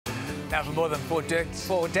Now, for more than four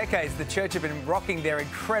decades, the Church have been rocking their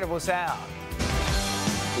incredible sound.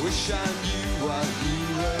 Wish I knew what you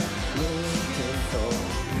were looking for.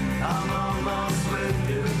 I'm almost with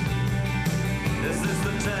you. This is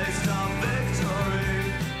the taste of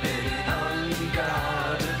victory in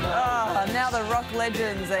Unguarded Moment. Now the rock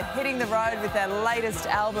legends are hitting the road with their latest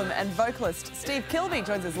album, and vocalist Steve Kilbey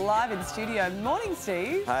joins us live in studio. Morning,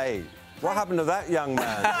 Steve. Hey, what happened to that young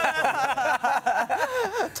man?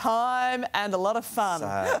 Time and a lot of fun.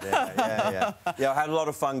 Sad, yeah. Yeah, I had a lot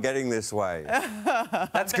of fun getting this way.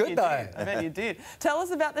 That's good, though. I bet you did. Tell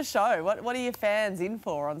us about the show. What are your fans in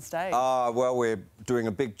for on stage? Well, we're doing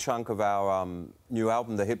a big chunk of our new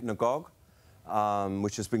album, the Hypnogogue,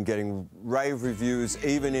 which has been getting rave reviews,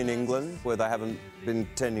 even in England, where they haven't been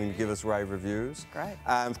tending to give us rave reviews. Great.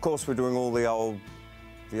 And, of course, we're doing all the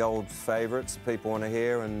old favourites people want to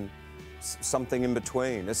hear, and something in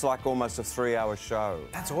between. It's like almost a 3-hour show.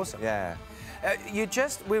 That's awesome. Yeah.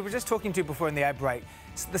 We were just talking to you before in the ad break.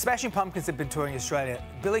 The Smashing Pumpkins have been touring Australia.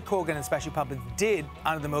 Billy Corgan and Smashing Pumpkins did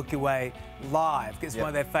Under the Milky Way live. It's one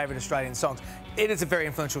of their favourite Australian songs. It is a very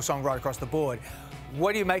influential song right across the board.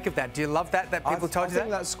 What do you make of that? Do you love that people told you that? I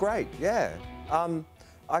think that's great, yeah.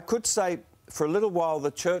 I could say for a little while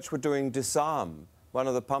the Church were doing Disarm, one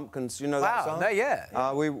of the Pumpkins, you know that song? Wow,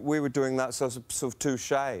 yeah. We were doing that sort of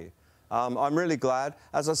touche. I'm really glad.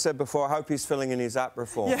 As I said before, I hope he's filling in his app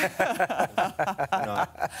reform. Yeah.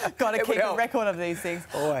 Got to keep a record of these things.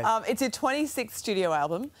 Always. It's your 26th studio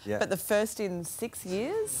album, Yeah. but the first in 6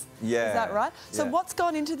 years? Yeah. Is that right? So Yeah. what's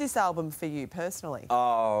gone into this album for you personally?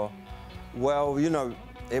 Oh, well, you know,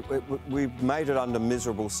 we made it under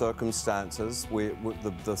miserable circumstances.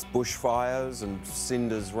 The bushfires and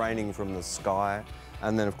cinders raining from the sky,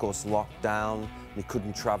 and then, of course, lockdown. You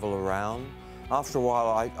couldn't travel around. After a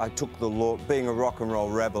while, I took the law, being a rock and roll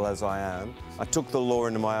rebel as I am, I took the law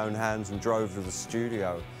into my own hands and drove to the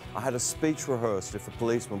studio. I had a speech rehearsed if a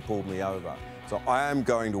policeman pulled me over. So I am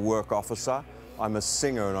going to work, officer. I'm a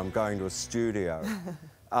singer and I'm going to a studio.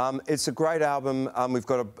 It's a great album. We've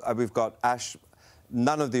got Ash.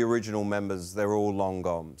 None of the original members, they're all long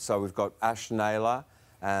gone. So we've got Ash Naylor,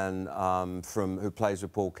 and who plays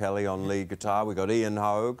with Paul Kelly on lead guitar. We've got Ian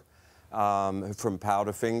Hogue. From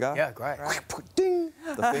Powderfinger. Yeah, great. Ding,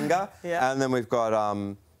 the finger. Yeah. And then we've got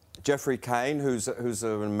Jeffrey Kane, who's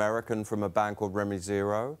an American from a band called Remy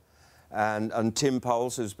Zero, and Tim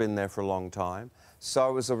Poles, who's been there for a long time. So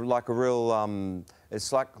it was like a real,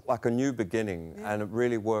 it's like a new beginning, and it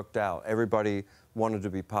really worked out. Everybody wanted to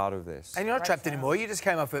be part of this. And you're not trapped anymore. You just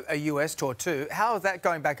came off a US tour too. How is that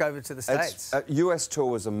going back over to the States? US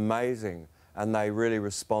tour was amazing, and they really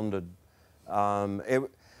responded.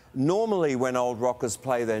 Normally, when old rockers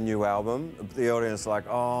play their new album, the audience is like,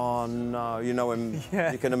 oh, no, you know, and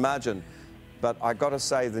you can imagine. But I got to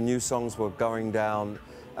say, the new songs were going down.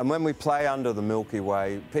 And when we play Under the Milky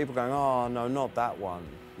Way, people going, oh, no, not that one,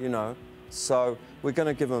 you know. So we're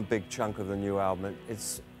going to give them a big chunk of the new album.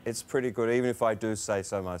 It's pretty good, even if I do say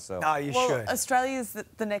so myself. Oh, you should. Australia's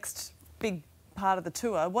the next big part of the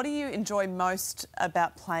tour. What do you enjoy most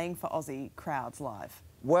about playing for Aussie crowds live?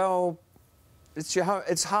 Well,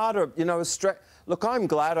 it's harder, you know. Look, I'm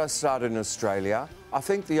glad I started in Australia. I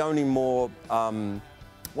think the only more,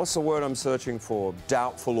 what's the word I'm searching for?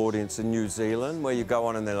 Doubtful audience in New Zealand, where you go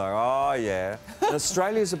on and they're like, oh, yeah. And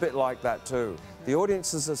Australia's a bit like that too. The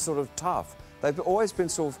audiences are sort of tough. They've always been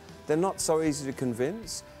they're not so easy to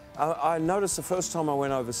convince. I noticed the first time I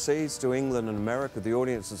went overseas to England and America, the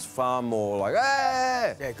audience is far more like,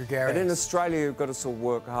 hey! Yeah, gregarious. But in Australia, you've got to sort of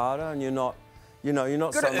work harder, and you're not. You know, you're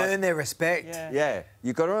not You've got to earn their respect. Yeah,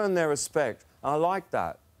 you've got to earn their respect. I like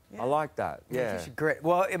that. Yeah. I like that, yeah. Great.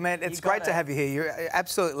 Well, man, it's great to have you here. You're an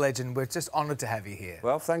absolute legend. We're just honoured to have you here.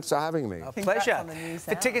 Well, thanks for having me. A pleasure.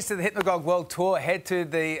 For tickets to the Hypnogogue World Tour, head to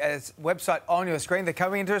the website on your screen. They're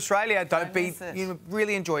coming into Australia. You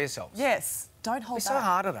really enjoy yourselves. Yes. Don't hold back. Be so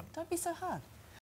hard on them. Don't be so hard.